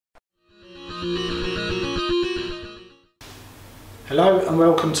Hello and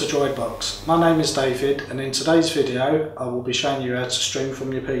welcome to DroidBOX. My name is David, and in today's video I will be showing you how to stream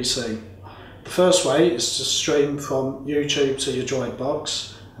from your PC. The first way is to stream from YouTube to your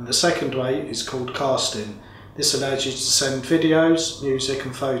DroidBOX, and the second way is called casting. This allows you to send videos, music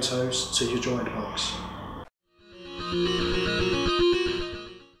and photos to your DroidBOX.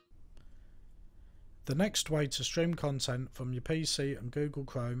 The next way to stream content from your PC and Google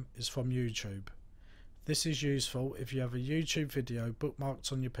Chrome is from YouTube. This is useful if you have a YouTube video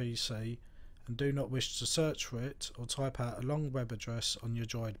bookmarked on your PC and do not wish to search for it or type out a long web address on your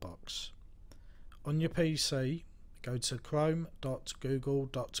DroidBOX. On your PC, go to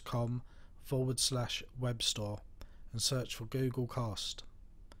chrome.google.com/webstore and search for Google Cast.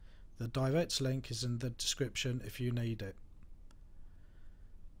 The direct link is in the description if you need it.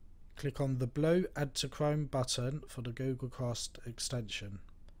 Click on the blue Add to Chrome button for the Google Cast extension.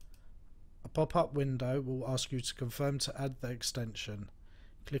 A pop-up window will ask you to confirm to add the extension.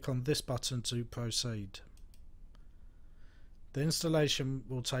 Click on this button to proceed. The installation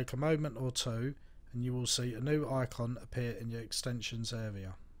will take a moment or two, and you will see a new icon appear in your extensions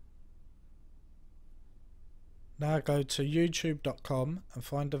area. Now go to youtube.com and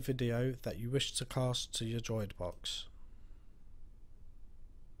find a video that you wish to cast to your DroidBOX.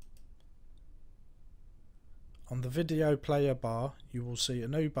 On the video player bar, you will see a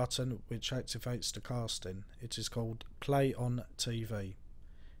new button which activates the casting. It is called Play on TV.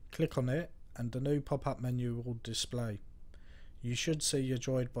 Click on it and a new pop-up menu will display. You should see your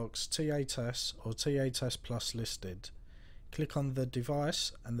DroidBOX T8S or T8S Plus listed. Click on the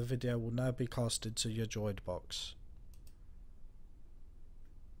device and the video will now be casted to your DroidBOX.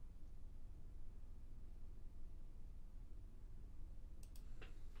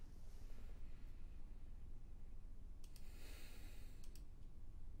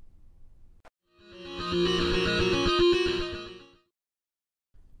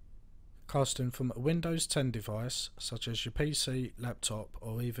 Casting from a Windows 10 device, such as your PC, laptop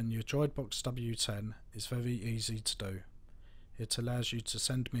or even your DroidBOX W10 is very easy to do. It allows you to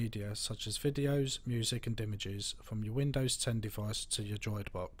send media such as videos, music and images from your Windows 10 device to your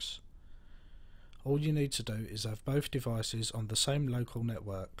DroidBOX. All you need to do is have both devices on the same local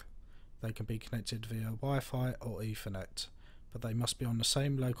network. They can be connected via Wi-Fi or Ethernet, but they must be on the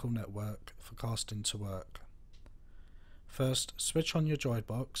same local network for casting to work. First, switch on your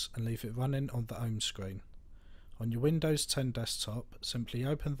DroidBOX and leave it running on the home screen. On your Windows 10 desktop, simply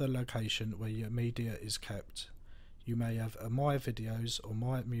open the location where your media is kept. You may have a My Videos or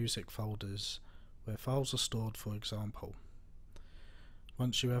My Music folders where files are stored, for example.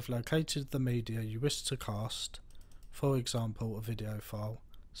 Once you have located the media you wish to cast, for example a video file,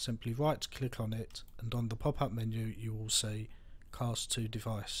 simply right click on it and on the pop-up menu you will see Cast to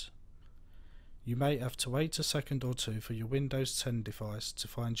Device. You may have to wait a second or two for your Windows 10 device to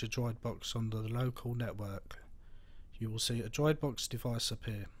find your DroidBOX on the local network. You will see a DroidBOX device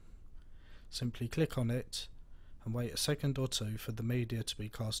appear. Simply click on it and wait a second or two for the media to be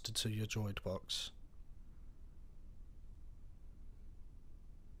casted to your DroidBOX.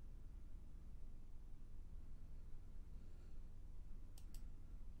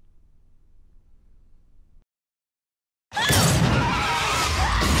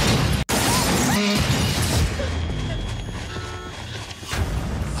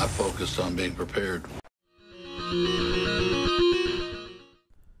 I focused on being prepared.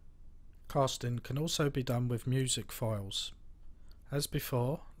 Casting can also be done with music files. As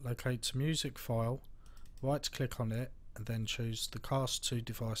before, locate the music file, right click on it and then choose the Cast to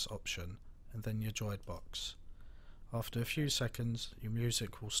Device option and then your DroidBOX. After a few seconds your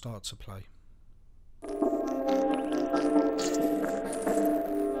music will start to play.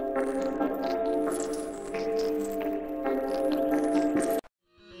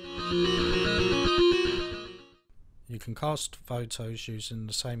 You can cast photos using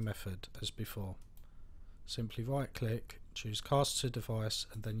the same method as before. Simply right click, choose Cast to Device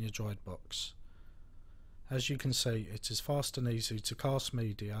and then your DroidBOX. As you can see, it is fast and easy to cast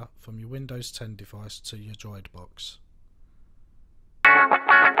media from your Windows 10 device to your DroidBOX.